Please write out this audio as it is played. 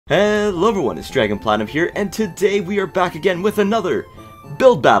Hello everyone, it's dragonplatinum here, and today we are back again with another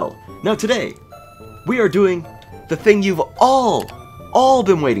build battle. Now today, we are doing the thing you've all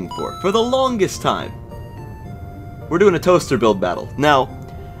been waiting for the longest time. We're doing a toaster build battle. Now,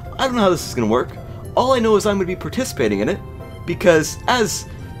 I don't know how this is going to work. All I know is I'm going to be participating in it, because as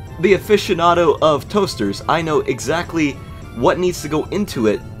the aficionado of toasters, I know exactly what needs to go into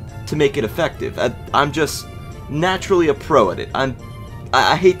it to make it effective. I'm just naturally a pro at it.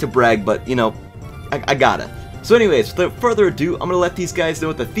 I hate to brag, but, you know, I gotta. So anyways, without further ado, I'm gonna let these guys know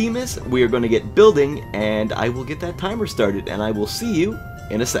what the theme is. We are gonna get building, and I will get that timer started, and I will see you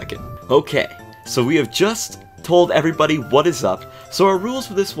in a second. Okay, so we have just told everybody what is up. So our rules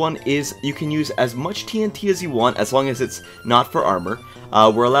for this one is you can use as much TNT as you want, as long as it's not for armor.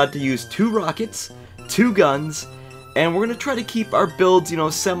 We're allowed to use 2 rockets, 2 guns, and we're gonna try to keep our builds, you know,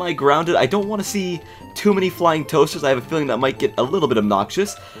 semi-grounded. I don't want to see too many flying toasters. I have a feeling that might get a little bit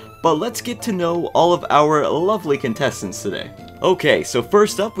obnoxious, but let's get to know all of our lovely contestants today. Okay, so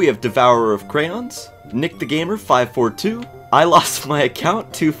first up we have Devourer of Crayons, Nick the Gamer 542, I Lost My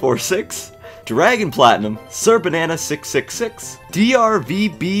Account 246, dragonplatinum, Sir Banana 666,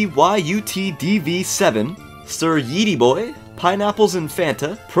 DRVBYUTDV7, Sir Yeety Boy, Pineapples and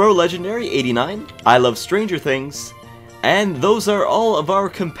Fanta, Pro Legendary 89, I Love Stranger Things, and those are all of our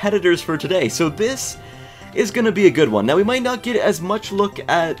competitors for today. So this is going to be a good one. Now we might not get as much look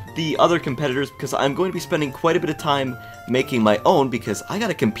at the other competitors because I'm going to be spending quite a bit of time making my own, because I got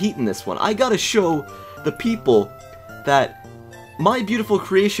to compete in this one. I got to show the people that my beautiful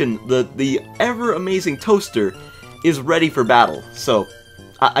creation, the ever amazing toaster, is ready for battle. So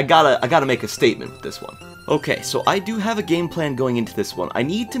I gotta make a statement with this one. Okay, so I do have a game plan going into this one. I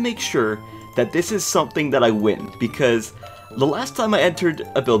need to make sure that this is something that I win, because the last time I entered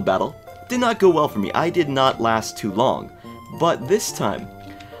a build battle did not go well for me. I did not last too long. But this time,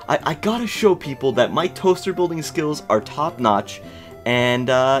 I gotta show people that my toaster building skills are top notch, and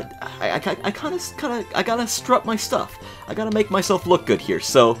I gotta strut my stuff. I gotta make myself look good here.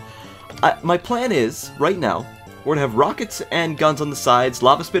 So my plan is, right now, we're gonna have rockets and guns on the sides,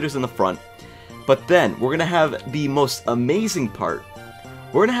 lava spitters in the front, but then we're gonna have the most amazing part.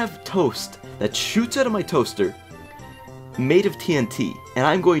 We're gonna have toast that shoots out of my toaster, made of TNT, and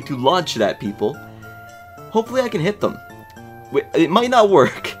I'm going to launch it at people. Hopefully I can hit them. It might not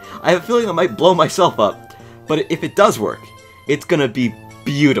work. I have a feeling I might blow myself up, but if it does work, it's gonna be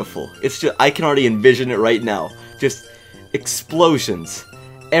beautiful. It's just, I can already envision it right now. Just explosions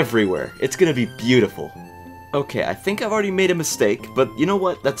everywhere. It's gonna be beautiful. Okay, I think I've already made a mistake, but you know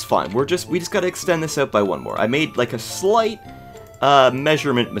what? That's fine. We just gotta extend this out by one more. I made like a slight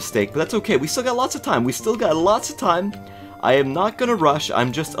measurement mistake, but that's okay. We still got lots of time. I am not gonna rush.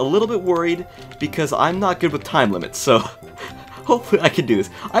 I'm just a little bit worried because I'm not good with time limits, so hopefully I can do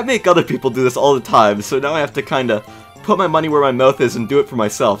this. I make other people do this all the time, so now I have to kind of put my money where my mouth is and do it for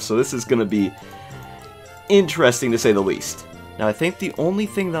myself, so this is gonna be interesting to say the least. Now I think the only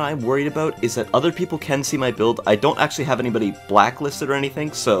thing that I'm worried about is that other people can see my build. I don't actually have anybody blacklisted or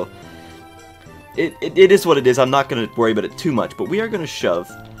anything, so it is what it is. I'm not going to worry about it too much, but we are going to shove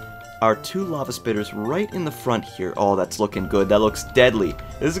our 2 lava spitters right in the front here. Oh, that's looking good. That looks deadly.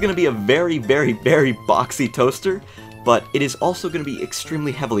 This is going to be a very, very, very boxy toaster, but it is also going to be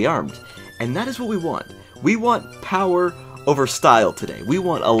extremely heavily armed, and that is what we want. We want power over style today. We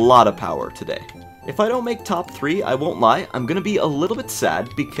want a lot of power today. If I don't make top 3, I won't lie, I'm going to be a little bit sad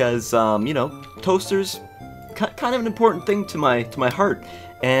because, you know, toasters, kind of an important thing to my heart,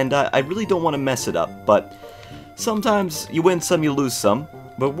 and I really don't want to mess it up, but sometimes you win some, you lose some.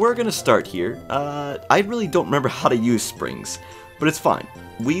 But we're going to start here. I really don't remember how to use springs, but it's fine.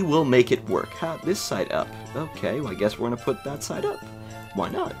 We will make it work. This side up. Okay, well, I guess we're going to put that side up. Why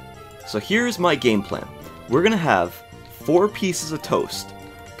not? So here's my game plan. We're going to have 4 pieces of toast,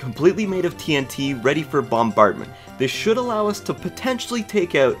 completely made of TNT, ready for bombardment. This should allow us to potentially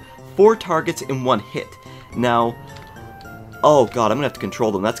take out 4 targets in one hit. Now, oh god, I'm gonna have to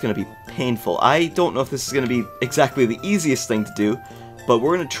control them. That's gonna be painful. I don't know if this is gonna be exactly the easiest thing to do, but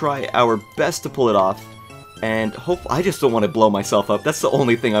we're gonna try our best to pull it off, and I just don't want to blow myself up. That's the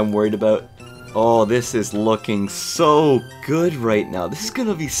only thing I'm worried about. Oh, this is looking so good right now. This is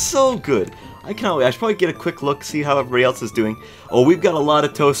gonna be so good. I cannot wait. I should probably get a quick look, see how everybody else is doing. Oh, we've got a lot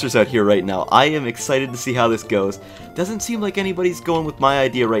of toasters out here right now. I am excited to see how this goes. Doesn't seem like anybody's going with my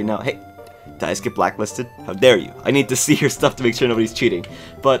idea right now. Hey, did I just get blacklisted? How dare you? I need to see your stuff to make sure nobody's cheating.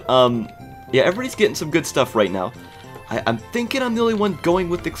 But, yeah, everybody's getting some good stuff right now. I'm thinking I'm the only one going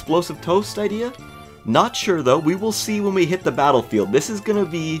with the explosive toast idea. Not sure, though. We will see when we hit the battlefield. This is gonna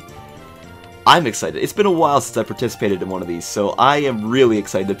be I'm excited. It's been a while since I participated in one of these, so I am really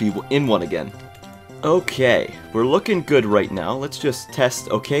excited to be in one again. Okay, we're looking good right now. Let's just test.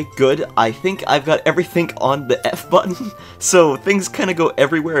 Okay, good. I think I've got everything on the F button, so things kind of go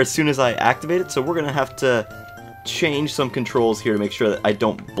everywhere as soon as I activate it, so we're going to have to change some controls here to make sure that I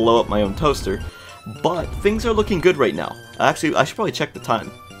don't blow up my own toaster. But things are looking good right now. Actually, I should probably check the time.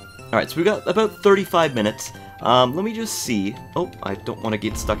 Alright, so we got about 35 minutes. Let me just see. Oh, I don't want to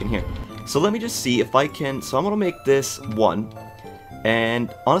get stuck in here. So let me just see if I can. So I'm going to make this 1.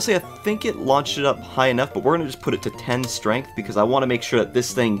 And honestly, I think it launched it up high enough, but we're going to just put it to 10 strength because I want to make sure that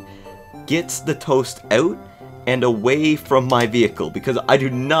this thing gets the toast out and away from my vehicle, because I do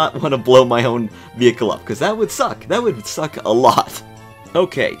not want to blow my own vehicle up, because that would suck. That would suck a lot.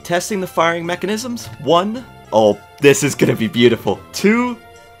 Okay, testing the firing mechanisms. 1. Oh, this is going to be beautiful. 2,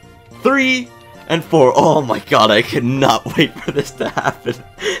 3, and 4. Oh my god, I cannot wait for this to happen.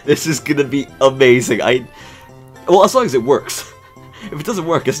 This is going to be amazing. Well, as long as it works. If it doesn't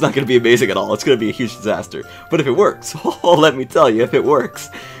work, it's not going to be amazing at all. It's going to be a huge disaster. But if it works, oh, let me tell you, if it works,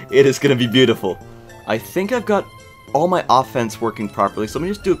 it is going to be beautiful. I think I've got all my offense working properly, so let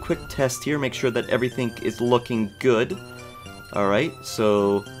me just do a quick test here, make sure that everything is looking good. Alright,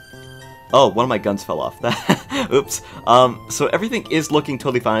 so... Oh, one of my guns fell off. Oops. So everything is looking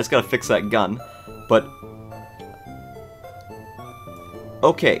totally fine. I just gotta fix that gun. But...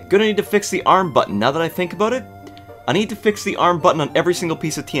 Okay, gonna need to fix the arm button. Now that I think about it, I need to fix the arm button on every single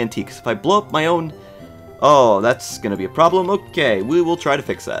piece of TNT, because if I blow up my own... Oh, that's gonna be a problem. Okay, we will try to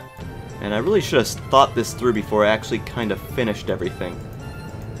fix that. And I really should have thought this through before I actually kind of finished everything.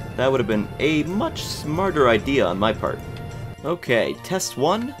 That would have been a much smarter idea on my part. Okay, test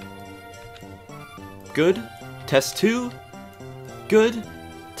 1. Good. Test 2. Good.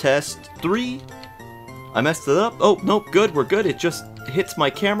 Test 3. I messed it up. Oh, nope, good, we're good. It just hits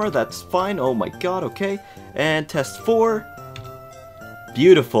my camera, that's fine. Oh my god, okay. And test 4.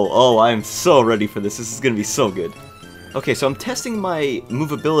 Beautiful. Oh, I'm so ready for this. This is going to be so good. Okay, so I'm testing my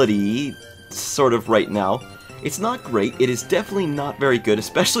movability sort of right now. It's not great. It is definitely not very good,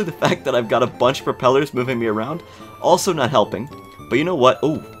 especially the fact that I've got a bunch of propellers moving me around. Also not helping. But you know what?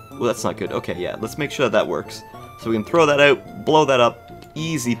 Oh, well, that's not good. Okay, yeah, let's make sure that works. So we can throw that out, blow that up,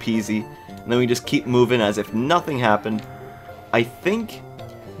 easy peasy, and then we just keep moving as if nothing happened. I think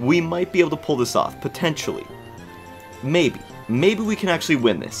we might be able to pull this off, potentially. Maybe. Maybe we can actually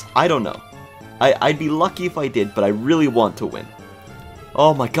win this. I don't know. I'd be lucky if I did, but I really want to win.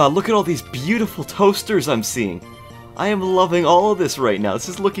 Oh my god, look at all these beautiful toasters I'm seeing. I am loving all of this right now. This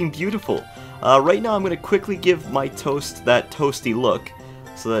is looking beautiful. Right now I'm going to quickly give my toast that toasty look,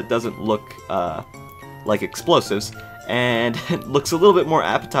 so that it doesn't look like explosives, and it looks a little bit more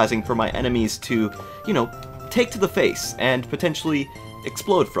appetizing for my enemies to, you know, take to the face and potentially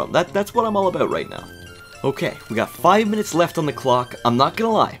explode from. That's what I'm all about right now. Okay, we got 5 minutes left on the clock. I'm not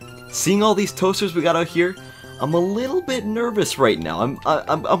gonna lie. Seeing all these toasters we got out here, I'm a little bit nervous right now.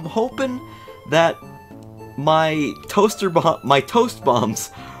 I'm hoping that my toast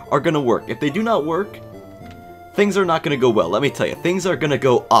bombs are gonna work. If they do not work, things are not gonna go well. Let me tell you, things are gonna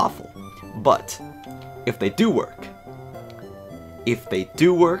go awful. But if they do work,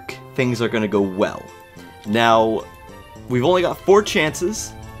 things are gonna go well. Now, we've only got 4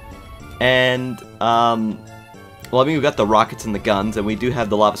 chances, and well, I mean, we've got the rockets and the guns, and we do have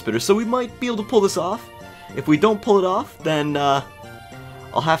the lava spitters, so we might be able to pull this off. If we don't pull it off, then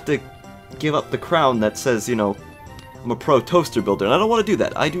I'll have to give up the crown that says, you know, I'm a pro toaster builder, and I don't want to do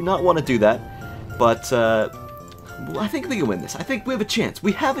that. I do not want to do that, but well, I think we can win this. I think we have a chance.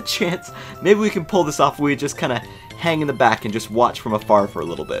 We have a chance. Maybe we can pull this off. We just kind of hang in the back and just watch from afar for a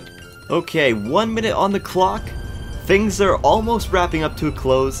little bit. Okay, 1 minute on the clock. Things are almost wrapping up to a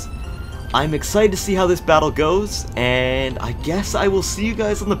close. I'm excited to see how this battle goes, and I guess I will see you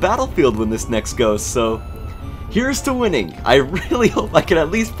guys on the battlefield when this next goes, so here's to winning. I really hope I can at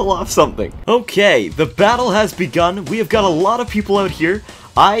least pull off something. Okay, the battle has begun. We have got a lot of people out here.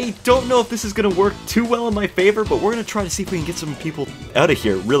 I don't know if this is going to work too well in my favor, but we're going to try to see if we can get some people out of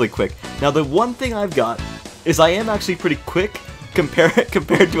here really quick. Now, the one thing I've got is I am actually pretty quick compared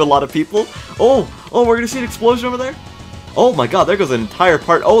to a lot of people. Oh, we're going to see an explosion over there? Oh my god, there goes an entire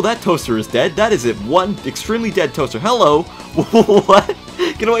part. Oh, that toaster is dead. That is it. One extremely dead toaster. Hello. What?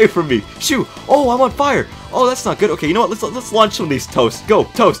 Get away from me. Shoo. Oh, I'm on fire. Oh, that's not good. Okay, you know what? Let's launch some of these toasts. Go,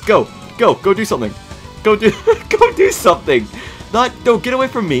 toast, go. Go do something. Go do something. No, get away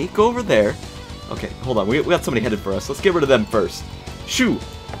from me. Go over there. Okay, hold on. We got somebody headed for us. Let's get rid of them first. Shoo.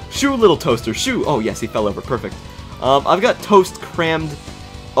 Shoo, little toaster. Shoo. Oh, yes, he fell over. Perfect. I've got toast crammed.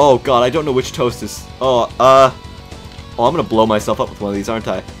 Oh god, I don't know which toast is. Oh, I'm gonna blow myself up with one of these, aren't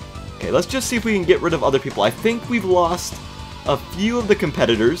I? Okay, let's just see if we can get rid of other people. I think we've lost a few of the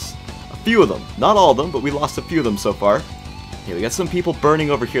competitors. A few of them. Not all of them, but we lost a few of them so far. Okay, we got some people burning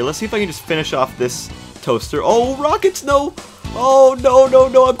over here. Let's see if I can just finish off this toaster. Oh, rockets, no! Oh, no, no,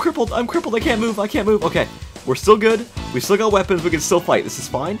 no, I'm crippled. I'm crippled. I can't move. I can't move. Okay, we're still good. We still got weapons. We can still fight. This is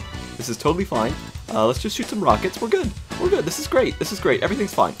fine. This is totally fine. Let's just shoot some rockets. We're good. We're good. This is great. This is great.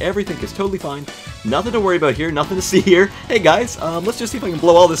 Everything's fine. Everything is totally fine. Nothing to worry about here. Nothing to see here. Hey, guys, let's just see if I can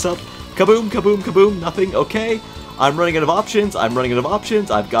blow all this up. Kaboom, kaboom, kaboom. Nothing. Okay. I'm running out of options. I'm running out of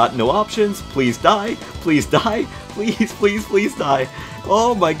options. I've got no options. Please die. Please die. Please, please, please die.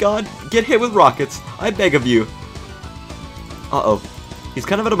 Oh, my God. Get hit with rockets. I beg of you. Uh-oh. He's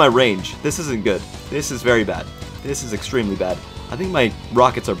kind of out of my range. This isn't good. This is very bad. This is extremely bad. I think my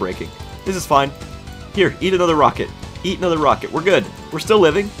rockets are breaking. This is fine. Here, eat another rocket. Eat another rocket. We're good. We're still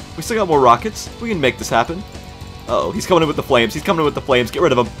living. We still got more rockets. We can make this happen. Uh-oh, he's coming in with the flames. He's coming in with the flames. Get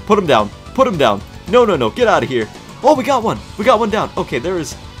rid of him. Put him down. Put him down. No, no, no. Get out of here. Oh, we got one. We got one down. Okay, there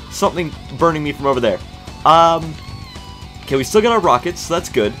is something burning me from over there. Okay, we still got our rockets, so that's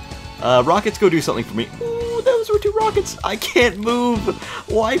good. Rockets, go do something for me. Ooh, those were 2 rockets. I can't move.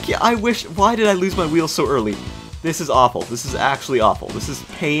 Why can't I wish? Why did I lose my wheels so early? This is awful. This is actually awful. This is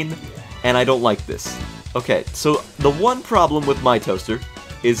pain, and I don't like this. Okay, so the one problem with my toaster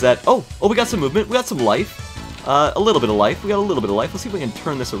is that, oh, we got some movement. We got some life. A little bit of life. We got a little bit of life. Let's see if we can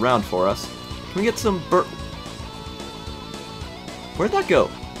turn this around for us. Can we get some Where'd that go?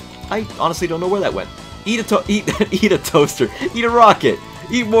 I honestly don't know where that went. Eat a toaster. Eat a rocket.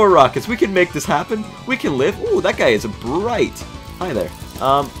 Eat more rockets. We can make this happen. We can live. Ooh, that guy is bright. Hi there.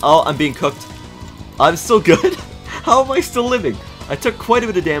 Oh, I'm being cooked. I'm still good. How am I still living? I took quite a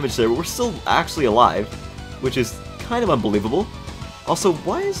bit of damage there, but we're still actually alive, which is kind of unbelievable. Also,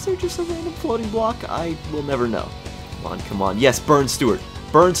 why is there just a random floating block? I will never know. Come on, come on. Yes, burn Stuart.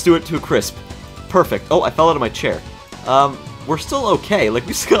 Burn Stuart to a crisp. Perfect. Oh, I fell out of my chair. We're still okay. Like,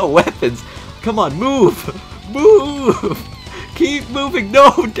 we still got weapons. Come on, move! Move! Keep moving!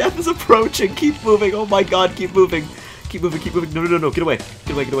 No! Death is approaching! Keep moving! Oh my god, keep moving! Keep moving, keep moving! No, no, no, no! Get away!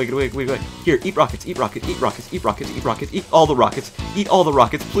 Get away, get away, get away, get away, get away! Here, eat rockets, eat rockets, eat rockets, eat rockets, eat rockets, eat all the rockets! Eat all the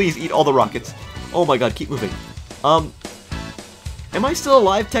rockets! Please eat all the rockets! Oh my god, keep moving! Am I still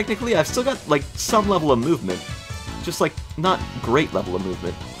alive, technically? I've still got, like, some level of movement. Just, like, not great level of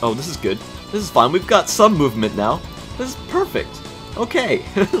movement. Oh, this is good. This is fine. We've got some movement now. This is perfect. Okay,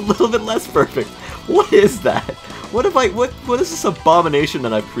 a little bit less perfect. What is that? What if what is this abomination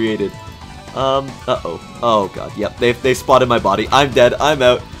that I've created? Uh-oh. Oh god, yep, they spotted my body. I'm dead, I'm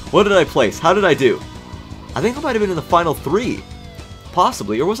out. What did I place? How did I do? I think I might have been in the final 3.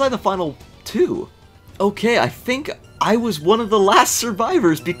 Possibly, or was I the final 2? Okay, I think I was one of the last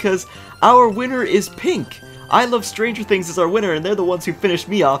survivors because our winner is Pink. I Love Stranger Things is our winner, and they're the ones who finished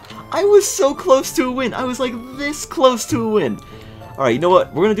me off. I was so close to a win. I was like this close to a win. Alright, you know what?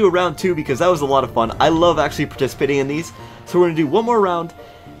 We're going to do a round 2 because that was a lot of fun. I love actually participating in these. So we're going to do one more round.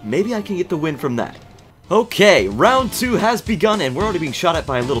 Maybe I can get the win from that. Okay, round 2 has begun, and we're already being shot at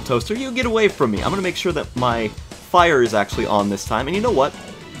by a little toaster. You get away from me. I'm going to make sure that my fire is actually on this time. And you know what?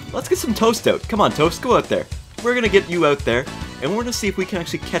 Let's get some toast out. Come on, Toast, go out there. We're going to get you out there, and we're going to see if we can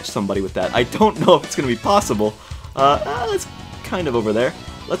actually catch somebody with that. I don't know if it's going to be possible. That's kind of over there.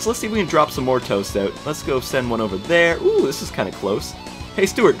 Let's see if we can drop some more toast out. Let's go send one over there. Ooh, this is kind of close. Hey,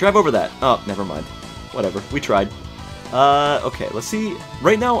 Stuart, drive over that. Oh, never mind. Whatever, we tried. Okay, let's see.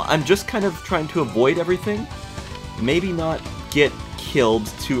 Right now, I'm just kind of trying to avoid everything. Maybe not get killed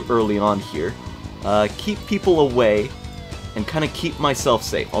too early on here. Keep people away and kind of keep myself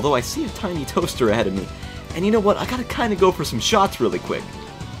safe. Although I see a tiny toaster ahead of me. And you know what? I gotta kind of go for some shots really quick.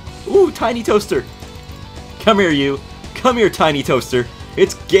 Ooh, tiny toaster. Come here, you. Come here, tiny toaster.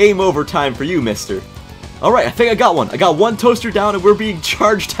 It's game over time for you, mister. Alright, I think I got one. I got one toaster down and we're being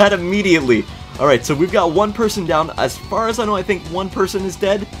charged at immediately. Alright, so we've got one person down. As far as I know, I think one person is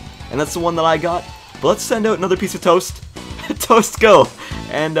dead. And that's the one that I got. But let's send out another piece of toast. Toast, go!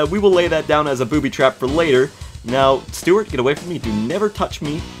 And we will lay that down as a booby trap for later. Now, Stuart, get away from me. Do never touch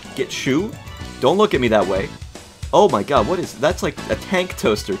me. Get shoo. Don't look at me that way. Oh my god, what is... That's like a tank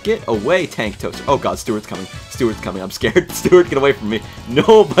toaster. Get away, tank toaster. Oh god, Stuart's coming. Stuart's coming. I'm scared. Stuart, get away from me.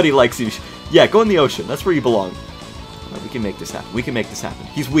 Nobody likes you. Yeah, go in the ocean. That's where you belong. Right, we can make this happen. We can make this happen.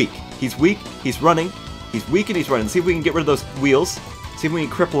 He's weak. He's weak. He's running. He's weak and he's running. See if we can get rid of those wheels. See if we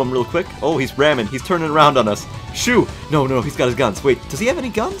can cripple him real quick. Oh, he's ramming. He's turning around on us. Shoo! No, no, he's got his guns. Wait, does he have any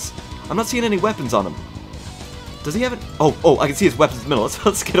guns? I'm not seeing any weapons on him. Does he have it? Oh, I can see his weapons in the middle.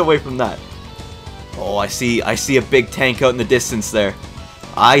 Let's get away from that. Oh, I see a big tank out in the distance there.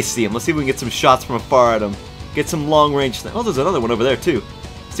 I see him. Let's see if we can get some shots from afar at him. Get some long range. Oh, there's another one over there too.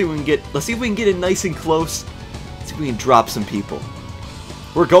 See what we can get. Let's see if we can get in nice and close. Let's see if we can drop some people.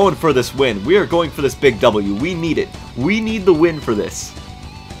 We're going for this win. We are going for this big W. We need it. We need the win for this.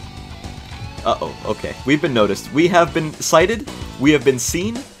 Uh-oh, okay. We've been noticed. We have been sighted. We have been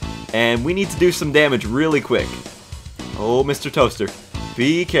seen. And we need to do some damage really quick. Oh, Mr. Toaster.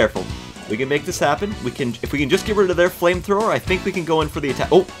 Be careful. We can make this happen. We can, if we can just get rid of their flamethrower, I think we can go in for the attack.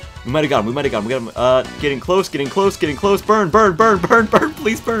 Oh, we might have got him. We might have got him. We got him. Getting close, getting close, getting close. Burn, burn, burn, burn, burn.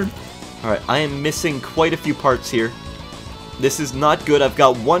 Please burn. Alright, I am missing quite a few parts here. This is not good. I've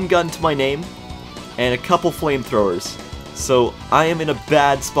got one gun to my name and a couple flamethrowers. So I am in a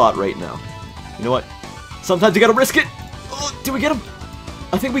bad spot right now. You know what? Sometimes you gotta risk it. Oh, did we get him?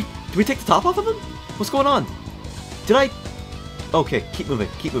 I think we... Did we take the top off of him? What's going on? Did I... Okay, keep moving.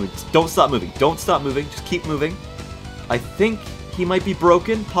 Keep moving. Don't stop moving. Don't stop moving. Just keep moving. I think he might be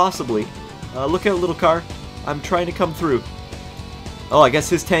broken. Possibly. Look out, little car. I'm trying to come through. Oh, I guess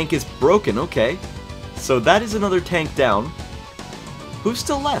his tank is broken. Okay. So that is another tank down. Who's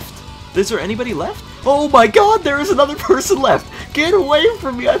still left? Is there anybody left? Oh my god, there is another person left! Get away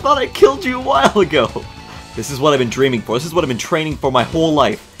from me! I thought I killed you a while ago! This is what I've been dreaming for. This is what I've been training for my whole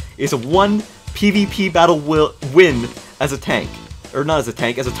life. Is a one PvP battle win as a tank. Or not as a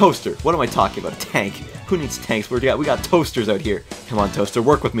tank, as a toaster. What am I talking about? A tank. Who needs tanks? We got toasters out here. Come on, Toaster,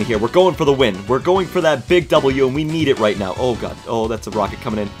 work with me here. We're going for the win. We're going for that big W, and we need it right now. Oh god. Oh, that's a rocket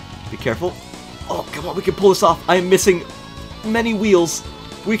coming in. Be careful. Oh, come on, we can pull this off. I am missing many wheels.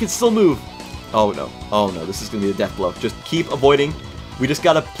 We can still move. Oh no. Oh no, this is going to be a death blow. Just keep avoiding. We just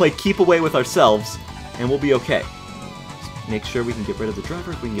got to play keep away with ourselves, and we'll be okay. Just make sure we can get rid of the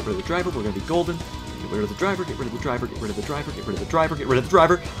driver. If we can get rid of the driver, we're going to be golden. Get rid of the driver, get rid of the driver, get rid of the driver, get rid of the driver, get rid of the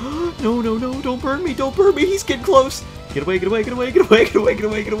driver. No, no, no, don't burn me, don't burn me. He's getting close. Get away, get away, get away, get away, get away, get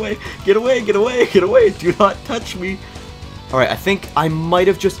away, get away. Get away, get away, get away. Do not touch me. Alright, I think I might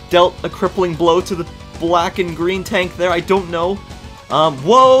have just dealt a crippling blow to the black and green tank there. I don't know.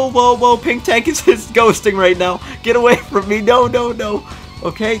 Whoa, whoa, whoa. Pink tank is ghosting right now. Get away from me. No, no, no.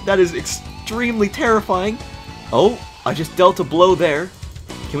 Okay, that is extremely terrifying. Oh, I just dealt a blow there.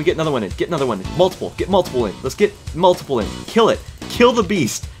 Can we get another one in? Get another one in. Multiple. Get multiple in. Let's get multiple in. Kill it. Kill the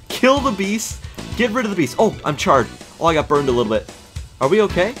beast. Kill the beast. Get rid of the beast. Oh, I'm charred. Oh, I got burned a little bit. Are we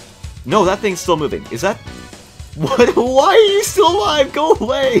okay? No, that thing's still moving. Is that... What? Why are you still alive? Go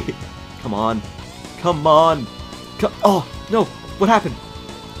away! Come on. Come on. Oh, no. What happened?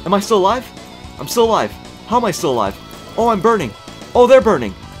 Am I still alive? I'm still alive. How am I still alive? Oh, I'm burning. Oh, they're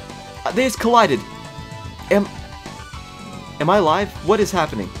burning. They just collided. Am I alive? What is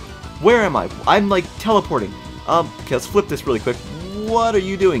happening? Where am I? I'm like teleporting. Okay, let's flip this really quick. What are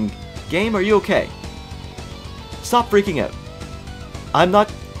you doing? Game, are you okay? Stop freaking out. I'm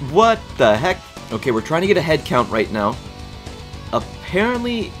not... What the heck? Okay, we're trying to get a head count right now.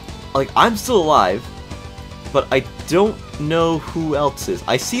 Apparently, like, I'm still alive, but I don't know who else is.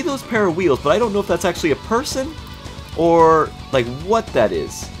 I see those pair of wheels, but I don't know if that's actually a person or, like, what that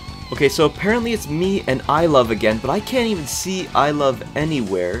is. Okay, so apparently it's me and I Love again, but I can't even see I Love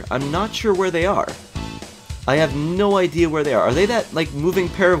anywhere. I'm not sure where they are. I have no idea where they are. Are they that, like, moving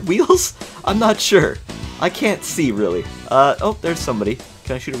pair of wheels? I'm not sure. I can't see, really. Oh, there's somebody.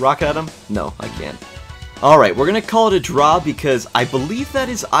 Can I shoot a rocket at him? No, I can't. Alright, we're gonna call it a draw because I believe that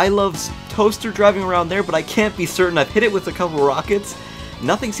is I Love's toaster driving around there, but I can't be certain. I've hit it with a couple rockets.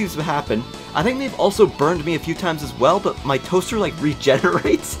 Nothing seems to happen. I think they've also burned me a few times as well, but my toaster, like,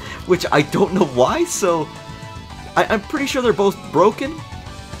 regenerates, which I don't know why, so I'm pretty sure they're both broken.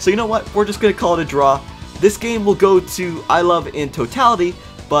 So you know what? We're just gonna call it a draw. This game will go to I Love in totality,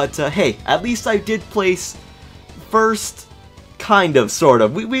 but hey, at least I did place first, kind of, sort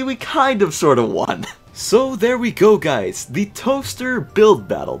of. We kind of, sort of won. So there we go, guys. The toaster build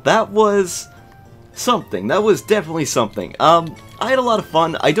battle. That was something. That was definitely something. I had a lot of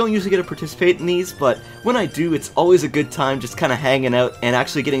fun. I don't usually get to participate in these, but when I do, it's always a good time just kind of hanging out and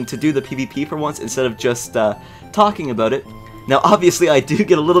actually getting to do the PvP for once instead of just talking about it. Now, obviously, I do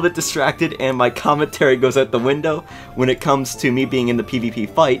get a little bit distracted and my commentary goes out the window when it comes to me being in the PvP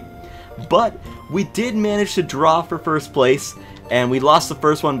fight, but we did manage to draw for first place, and we lost the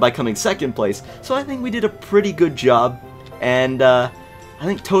first one by coming second place, so I think we did a pretty good job, and I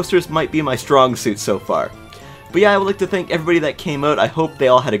think toasters might be my strong suit so far. But yeah, I would like to thank everybody that came out. I hope they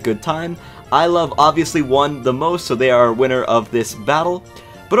all had a good time. I Love obviously won the most, so they are our winner of this battle.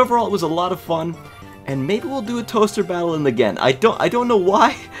 But overall, it was a lot of fun, and maybe we'll do a toaster battle in again. I don't know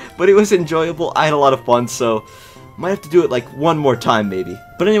why, but it was enjoyable. I had a lot of fun, so might have to do it like one more time maybe.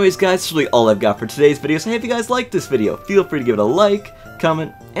 But anyways, guys, that's really all I've got for today's video. So hey, if you guys liked this video, feel free to give it a like,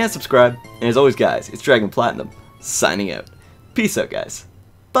 comment, and subscribe. And as always, guys, it's Dragon Platinum signing out. Peace out, guys.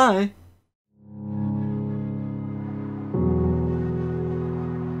 Bye!